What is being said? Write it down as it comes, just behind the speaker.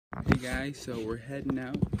Hey guys, so we're heading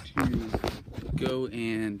out to go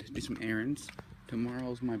and do some errands.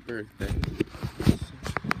 Tomorrow's my birthday,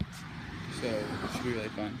 so it should be really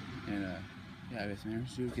fun. And yeah, I got some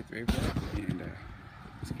errands to do, get the Reveiw, and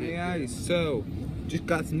let's get. Hey guys, so just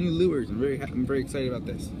got some new lures. I'm very excited about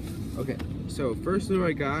this. Okay, so first lure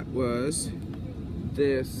I got was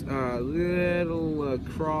this little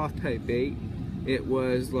craw type bait. It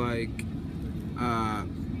was like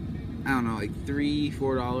I don't know, like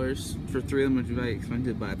 $3–4 for 3 of them, which is very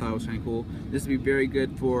expensive, but I thought it was kind of cool. This would be very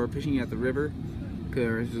good for fishing at the river,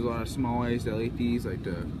 because there's a lot of small guys that like these, like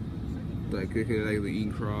the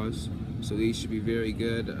eating craws. So these should be very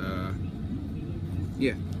good.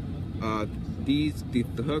 Yeah.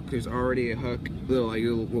 The hook, there's already a hook.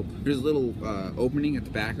 There's a little opening at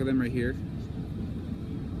the back of them right here.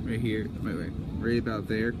 Right here. Right about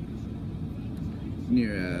there.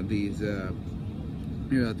 Near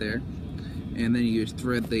near out there. And then you just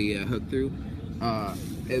thread the hook through.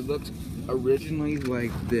 It looked originally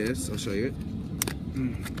like this. I'll show you it.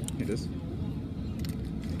 Here it is.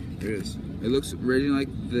 Here it is. It looks originally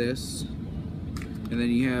like this. And then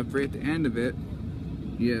you have right at the end of it,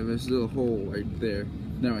 you have this little hole right there.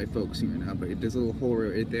 Not really focusing right now, but there's a little hole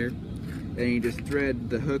right there. And you just thread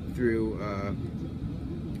the hook through,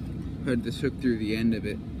 put this hook through the end of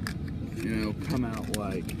it. And it'll come out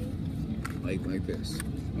like this.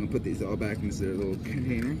 I'm gonna put these all back into their little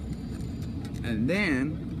container. And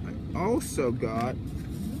then I also got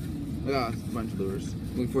a bunch of lures.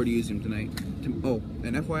 Looking forward to using them tonight. Oh,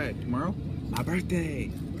 and FYI, tomorrow, my birthday.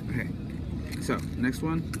 Okay, so next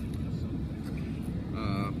one.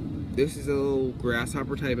 This is a little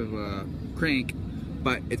grasshopper type of crank,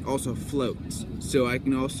 but it also floats. So I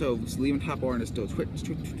can also just leave on top of water and still twitch,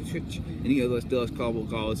 and you know, still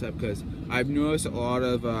call this up, because I've noticed a lot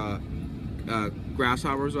of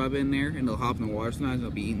grasshoppers have been there, and they'll hop in the water sometimes and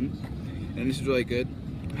they'll be eaten. And this is really good.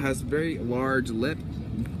 It has a very large lip,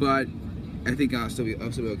 but I think I'll still be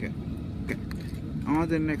okay. Okay, on to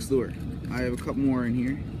the next lure. I have a couple more in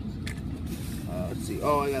here. Let's see.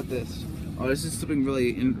 Oh, I got this. Oh, this is something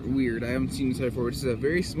really weird. I haven't seen this before. This is a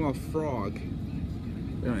very small frog. I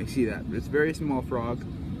don't really see that, but it's a very small frog.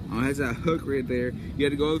 It has that hook right there. You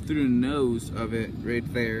have to go through the nose of it right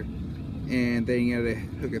there, and then you gotta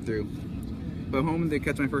hook it through. But home to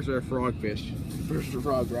catch my first ever frog fish. First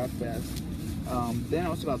frog rock bass. Then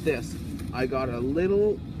also about this. I got a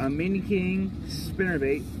mini king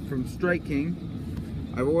spinnerbait from Strike King.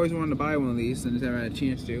 I've always wanted to buy one of these and just haven't had a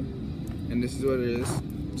chance to. And this is what it is.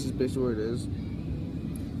 This is basically what it is.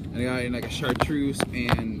 And I got it in like a chartreuse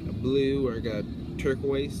and a blue, or like a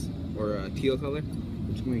turquoise or a teal color,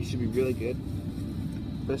 which should be really good.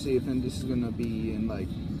 Especially if this is gonna be in like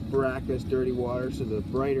brackish, dirty water, so the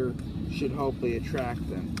brighter should hopefully attract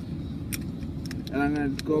them. And I'm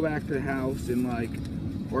gonna go back to the house and like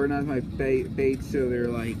organize my baits so they're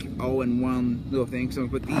like all in one little thing. So I'm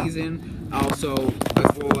gonna put these in, also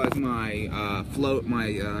as well as my float,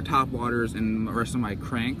 my top waters, and the rest of my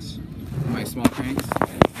cranks, my small cranks.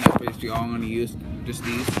 And that's basically all I'm gonna use, just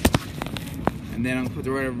these. And then I'm gonna put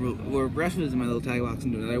the rest of in my little tag box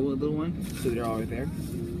into another little one, so they're all right there.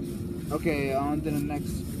 Okay, on to the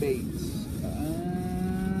next baits.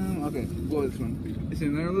 Okay, go with this one. It's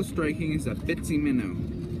another little striking. It's a Bitsy Minnow.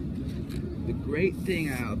 The great thing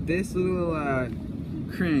about this little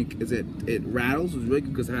crank is it rattles. It's really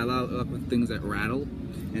good because I had a lot of luck with things that rattle.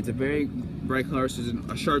 And it's a very bright color. So it's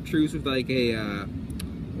a chartreuse with like a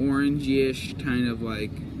orange-ish kind of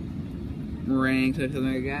like meringue type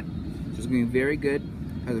something like that. So it's gonna be very good.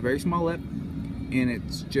 Has a very small lip, and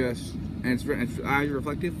it's eyes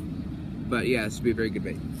reflective. But yeah, this would be a very good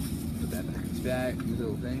bait. Put that back in its bag, this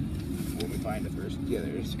little thing. Let me find it first. Yeah,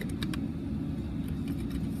 there it is.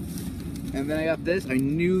 And then I got this. I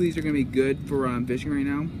knew these are gonna be good for fishing right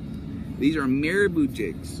now. These are marabou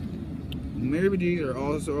jigs. Marabou jigs are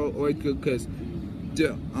also always good because,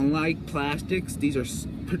 unlike plastics, these are just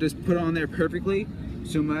put on there perfectly.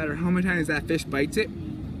 So no matter how many times that fish bites it,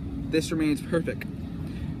 this remains perfect.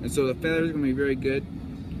 And so the feathers are gonna be very good.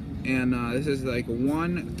 And this is like a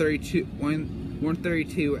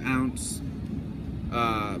 132 ounce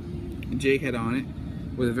jig head on it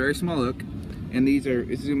with a very small hook. And this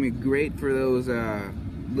is gonna be great for those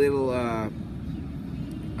little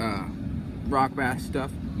rock bass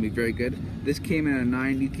stuff. It'll be very good. This came in a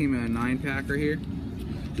 9 pack right here.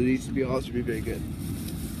 So these should be very good.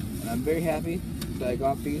 And I'm very happy that I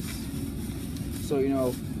got these. So you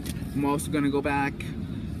know, I'm also gonna go back,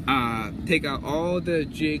 take out all the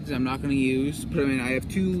jigs I'm not going to use, put them in. I have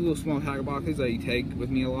 2 little small tag boxes that I take with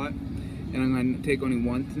me a lot, and I'm going to take only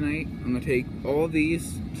one tonight. I'm going to take all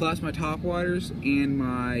these, plus my top waters and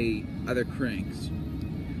my other cranks.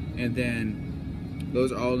 And then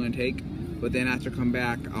those are all I'm going to take. But then after I come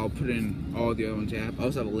back, I'll put in all the other ones I have. I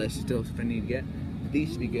also have a list still if I need to get.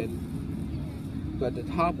 These should be good. But the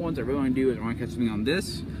top ones I really want to do is I want to catch something on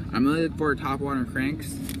this. I'm really looking for top water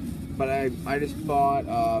cranks. But I just bought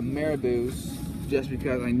Marabou's just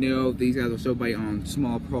because I know these guys will still bite on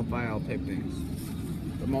small profile type things.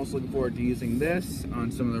 I'm also looking forward to using this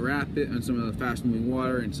on some of the rapid, on some of the fast moving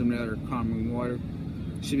water and some of the other calm moving water.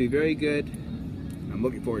 Should be very good. I'm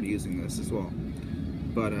looking forward to using this as well.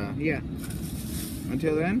 But yeah,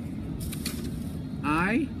 until then,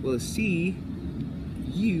 I will see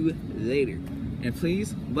you later. And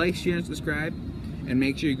please like, share, and subscribe, and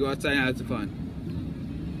make sure you go outside and have some fun.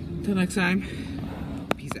 Until next time,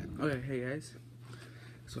 peace out. Okay, hey guys.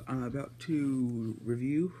 So I'm about to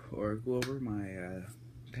review or go over my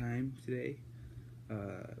time today.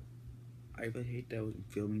 I really hate that I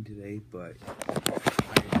wasn't filming today, but I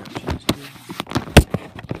didn't have a chance to.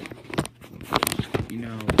 You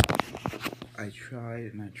know, I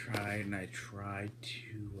tried and I tried and I tried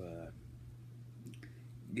to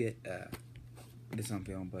get this on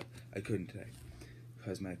film, but I couldn't today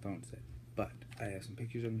because my phone's dead. But I have some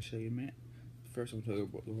pictures I'm going to show you in a minute. First, I'm going to tell you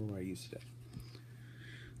what lure I used today.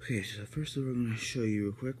 Okay, so the first lure I'm going to show you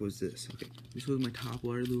real quick was this. Okay, this was my top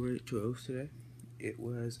water lure I chose today. It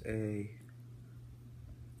was a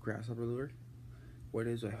grasshopper lure. What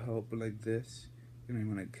it is, I hold it like this, and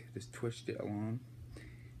I'm going to just twist it along,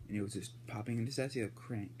 and it was just popping. And this is actually a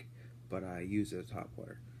crank, but I used it as top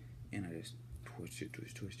water, and I just twist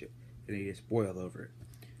it, and it just boiled over it.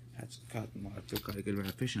 That's caught, well, I still got a good amount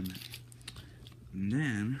of fish on that. And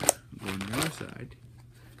then, go on the other side,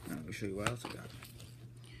 and I'm going to show you what else I got.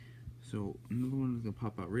 So, another one that's going to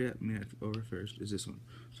pop out right at me over first is this one.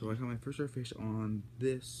 So, I got my first fish on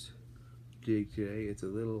this jig today. It's a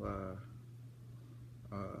little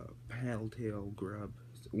paddle tail grub.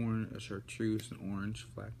 It's orange, a chartreuse and orange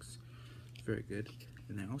flex. It's very good.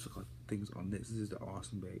 And I also got things on this. This is the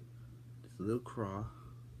awesome bait. It's a little craw.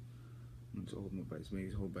 It's holding it by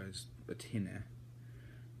maybe hold by a tinna.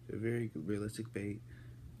 It's a very good, realistic bait,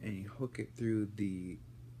 and you hook it through the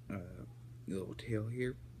little tail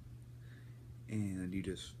here, and you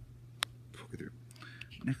just hook it through.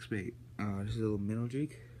 Next bait, this is a little minnow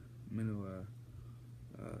jig, minnow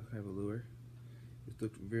kind of a lure. It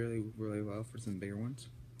looked really well for some bigger ones.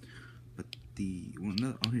 But the one,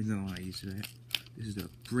 here's another one I used today. This is a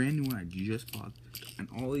brand new one I just bought, and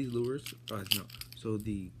all these lures. No, so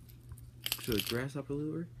the grasshopper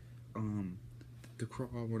lure, the craw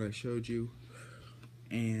one I showed you,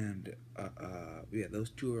 and yeah, those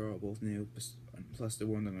two are all both new. Plus the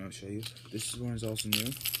one that I'm going to show you. This one is also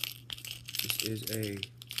new. This is a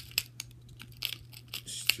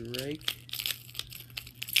Strike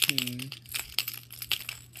King.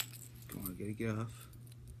 Come on, get off.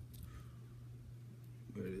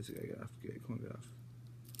 Where it is? Get off. Come on, get off.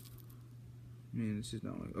 Man, this is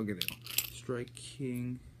not like. Okay, there we go. Strike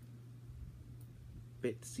King.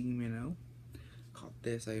 Bitsy minnow. Caught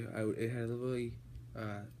this. It had a really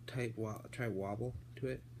tight wobble to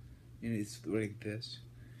it, and it's like this.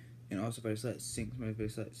 And also, if I just let it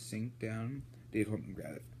sink down, they help me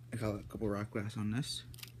grab it. I caught a couple rock glass on this.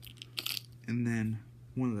 And then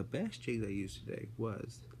one of the best jigs I used today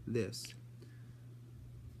was this.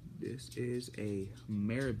 This is a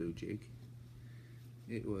Marabou jig.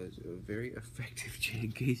 It was a very effective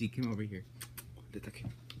jig. Casey, come over here. It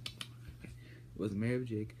was a Marabou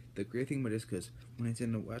jig. The great thing about this, because when it's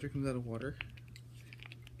in the water, comes out of water,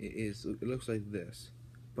 it looks like this.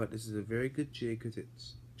 But this is a very good jig because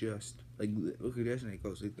it's just like, look at this, and it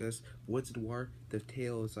goes like this. Once in the water, the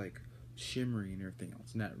tail is like shimmery and everything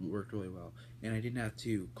else, and that worked really well. And I didn't have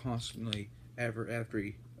to constantly,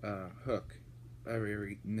 every hook,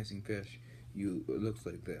 every missing fish, it looks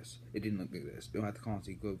like this. It didn't look like this. You don't have to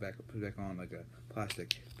constantly go back, put it back on like a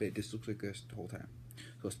plastic, but it just looks like this the whole time.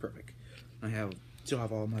 So it's perfect. I still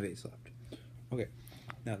have all my baits left. Okay,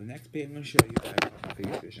 now the next bait I'm going to show you that I got my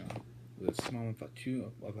biggest fish on was a small one,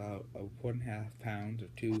 about 1.5 pounds or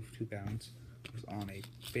 2 pounds. It was on a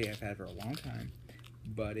bait I've had for a long time,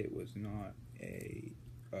 but it was not a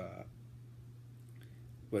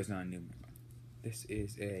new one. This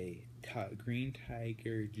is a green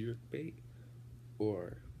tiger jerkbait,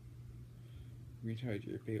 or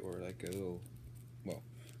like a little, well,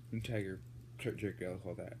 green tiger jerkbait, I'll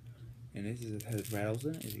call that. And this has rattles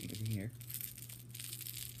in it, as you can hear.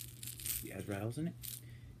 It has rattles in it,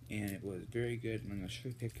 and it was very good. And I'm going to show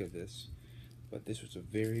you a picture of this. But this was a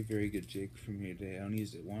very good jig for me today. I only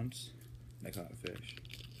used it once, and I caught a fish.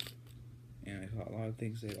 and I caught a lot of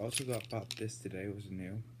things. I also bought this today. It was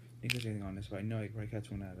new. I think there's anything on this, but I know I could probably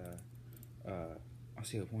catch one at I'll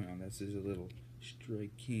see a point on this. This is a little Stray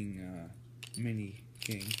King mini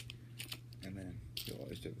king, and then all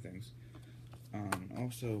these different things.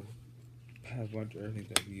 Also have a bunch of other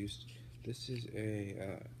things I've used. This is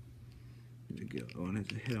a go on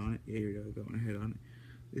it, hit on it. Yeah, here we go. Going to hit on it.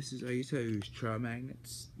 This is I used to use trout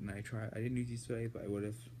magnets, and I didn't use these today, but I would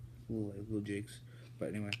have little jigs. But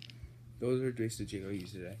anyway, those are just the jig I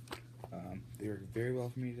used today. They worked very well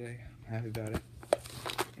for me today. I'm happy about it.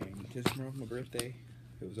 And just for my birthday,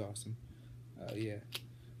 it was awesome. Yeah,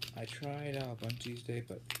 I tried out a bunch these days,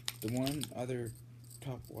 but the one other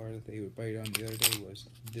top wire that they would bite on the other day was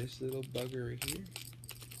this little bugger right here.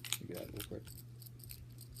 Look at that real quick.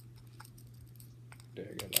 There,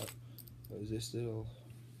 I got it out. It was this little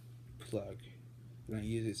plug. When I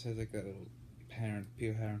use it, it says like a little pattern,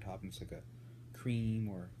 peel pattern on top, and it's like a cream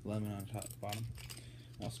or lemon on top, bottom.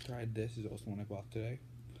 I also tried this. Is also one I bought today.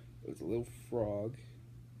 It was a little frog,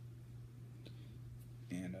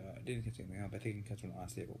 and I didn't catch anything else. I think I can catch one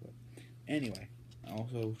last table. But anyway, I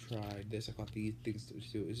also tried this. I got these things to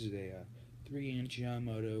do. This is a 3-inch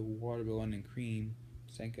Yamamoto watermelon and cream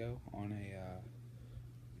Senko on a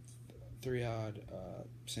 3-odd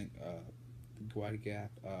wide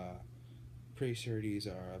gap. Pretty sure these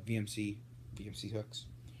are VMC hooks.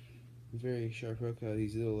 Very sharp hook.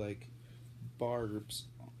 These little like barbs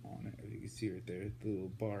on it. You can see right there, the little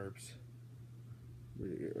barbs.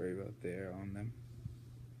 Right about there on them.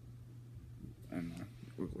 And it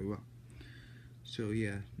worked really well. So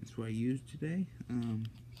yeah, that's what I used today. And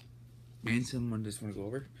someone just want to go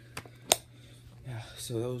over. Yeah,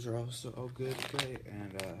 so those are also all good today.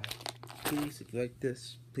 And please, if you like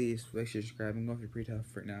this, please like, share, subscribe. I'm going through pretty tough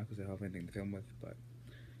right now because I don't have anything to film with. But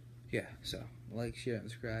yeah, so like, share, and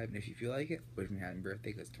subscribe. And if you feel like it, wish me a happy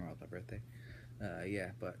birthday because tomorrow's my birthday.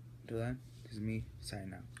 Yeah, but until then, this is me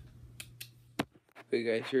signing out. Okay,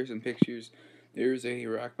 guys, here's some pictures. There's a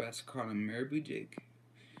rock bass caught on a marabou jig.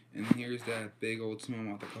 And here's that big old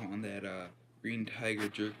smallmouth caught on that green tiger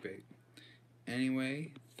jerkbait.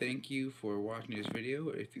 Anyway, thank you for watching this video.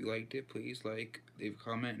 If you liked it, please like, leave a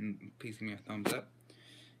comment, and please give me a thumbs up.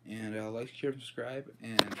 And like, share, and subscribe.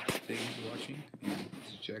 And thank you for watching. And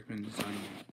this is Jackman signing out.